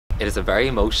It is a very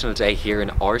emotional day here in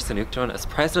Áras and Uachtaráin as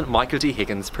President Michael D.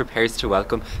 Higgins prepares to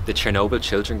welcome the Chernobyl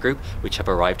children group which have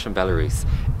arrived from Belarus.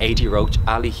 A.D. Roach,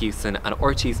 Ali Hewson and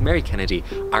RT's Mary Kennedy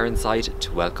are inside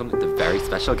to welcome the very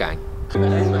special gang.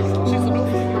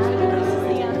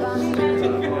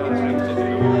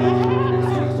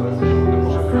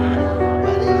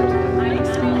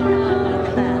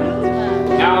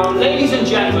 Now, ladies and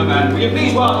gentlemen, will you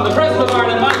please welcome the President of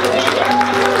Ireland, Michael D.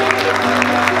 Higgins.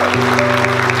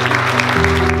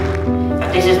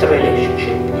 This is the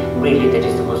relationship, really, that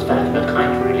is the most valuable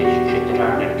kind of relationship that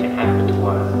Ireland can have with the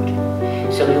world.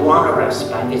 So you honour us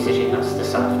by visiting us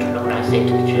this afternoon. I say to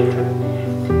the children,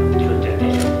 through their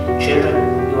letter,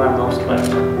 children, you are most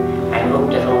welcome. I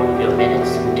hope that all of your minutes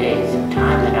and days and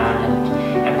time in Ireland,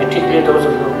 and particularly those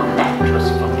of you who come back to us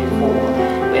from before,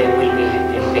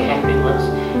 will be happy ones,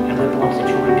 and we hope that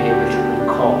you will be able to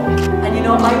recall. And you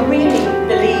know, I really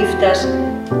believe that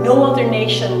no other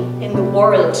nation in the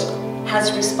world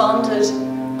has responded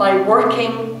by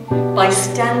working, by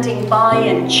standing by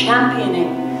and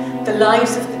championing the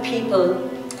lives of the people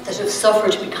that have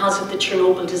suffered because of the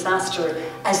Chernobyl disaster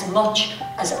as much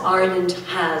as Ireland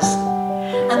has.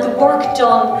 And the work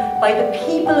done by the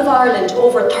people of Ireland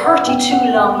over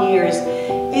 32 long years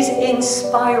is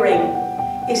inspiring,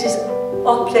 it is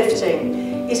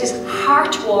uplifting, it is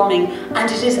heartwarming, and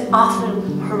it is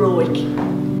often heroic.